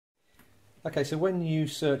Okay, so when you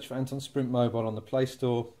search for Anton Sprint Mobile on the Play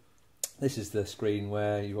Store, this is the screen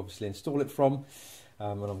where you obviously install it from.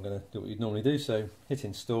 And I'm going to do what you'd normally do, so hit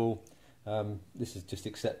install. This is just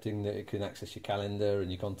accepting that it can access your calendar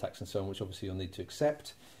and your contacts and so on, which obviously you'll need to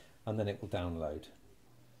accept, and then it will download.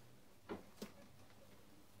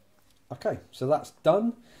 Okay, so that's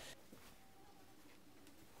done.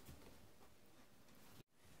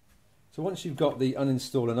 So once you've got the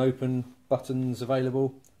uninstall and open buttons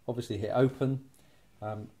available, obviously hit open,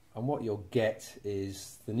 and what you'll get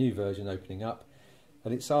is the new version opening up,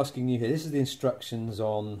 and it's asking you here, this is the instructions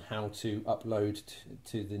on how to upload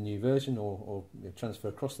to the new version, or transfer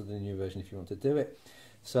across to the new version if you want to do it.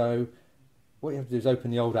 So what you have to do is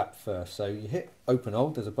open the old app first. So you hit open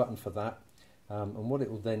old, there's a button for that, and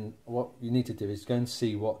what you need to do is go and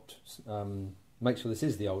see what, make sure this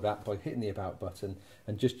is the old app by hitting the about button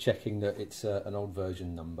and just checking that it's an old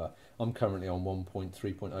version number. I'm currently on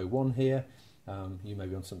 1.3.01 here. You may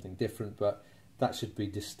be on something different, but that should be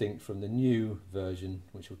distinct from the new version,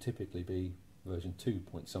 which will typically be version 2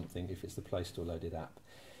 point something if it's the Play Store loaded app.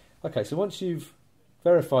 Okay, so once you've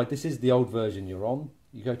verified this is the old version you're on,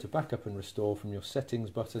 you go to backup and restore from your settings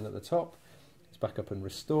button at the top. It's backup and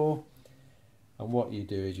restore, and what you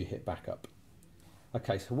do is you hit backup.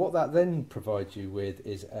 Okay, so what that then provides you with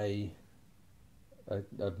is a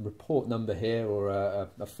report number here, or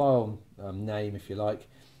a file name if you like.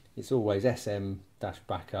 It's always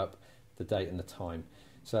sm-backup, the date and the time.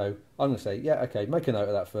 So I'm going to say, yeah, okay, make a note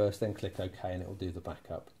of that first, then click OK and it will do the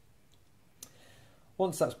backup.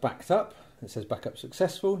 Once that's backed up, it says backup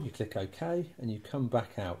successful, you click OK and you come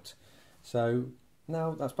back out. So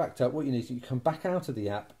now that's backed up, what you need is you come back out of the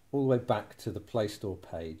app all the way back to the Play Store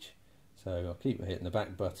page. So I'll keep hitting the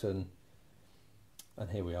back button,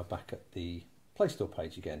 and here we are back at the Play Store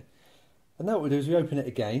page again. And now what we do is we open it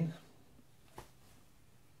again,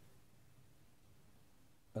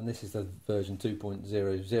 and this is the version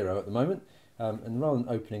 2.00 at the moment, and rather than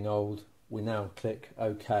opening old, we now click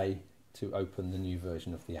OK to open the new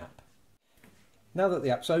version of the app. Now that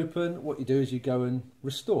the app's open, what you do is you go and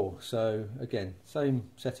restore. So again,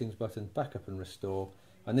 same settings button, backup and restore,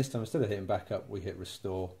 and this time instead of hitting backup we hit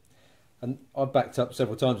restore. And I've backed up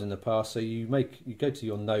several times in the past, so you go to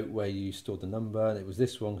your note where you stored the number, and it was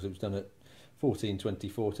this one because it was done at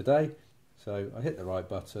 14:24 today. So I hit the right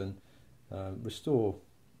button, restore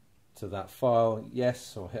to that file,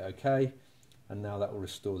 yes, or hit OK, and now that will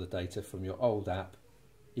restore the data from your old app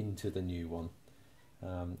into the new one.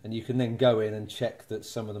 And you can then go in and check that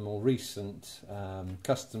some of the more recent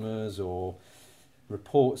customers or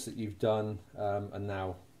reports that you've done are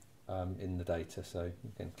now in the data. So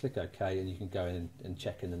you can click OK and you can go in and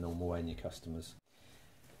check in the normal way in your customers.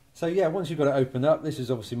 So yeah, once you've got it opened up, this is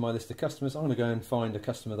obviously my list of customers. I'm going to go and find a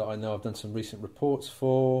customer that I know I've done some recent reports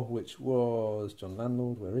for, which was John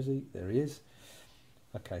Landlord. Where is he? There he is.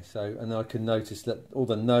 Okay, so, and I can notice that all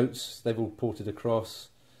the notes, they've all ported across.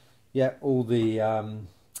 Yeah, all the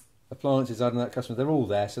appliances out on that customer, they're all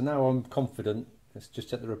there. So now I'm confident. Let's just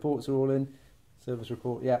check the reports are all in. Service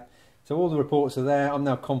report, yeah. So all the reports are there. I'm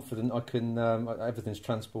now confident I can, everything's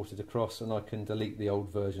transported across, and I can delete the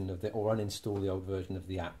old version of or uninstall the old version of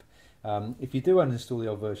the app. If you do uninstall the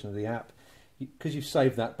old version of the app, because you've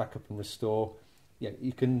saved that backup and restore, yeah,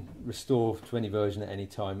 you can restore to any version at any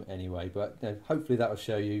time anyway. But hopefully that will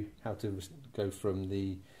show you how to go from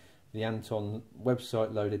the Anton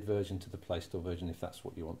website loaded version to the Play Store version if that's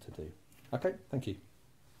what you want to do. Okay, thank you.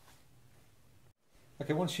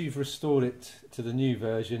 Okay, once you've restored it to the new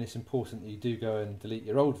version, it's important that you do go and delete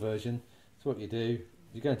your old version. So what you do,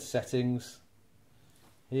 you go into settings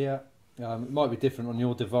here. It might be different on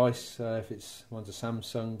your device if one's a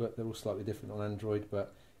Samsung, but they're all slightly different on Android.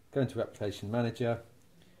 But go into Application Manager,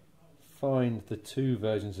 find the two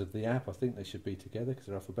versions of the app. I think they should be together because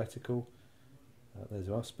they're alphabetical. There's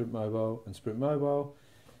our Sprint Mobile and Sprint Mobile.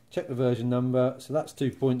 Check the version number, so that's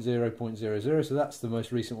 2.0.00, so that's the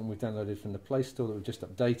most recent one we've downloaded from the Play Store that we've just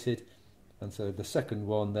updated. And so the second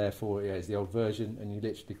one, therefore, is the old version, and you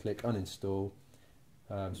literally click uninstall,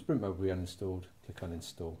 Sprint Mobile will be uninstalled, click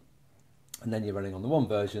uninstall. And then you're running on the one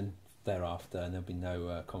version thereafter, and there'll be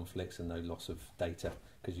no conflicts and no loss of data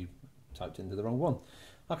because you typed into the wrong one.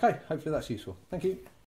 Okay, hopefully that's useful. Thank you.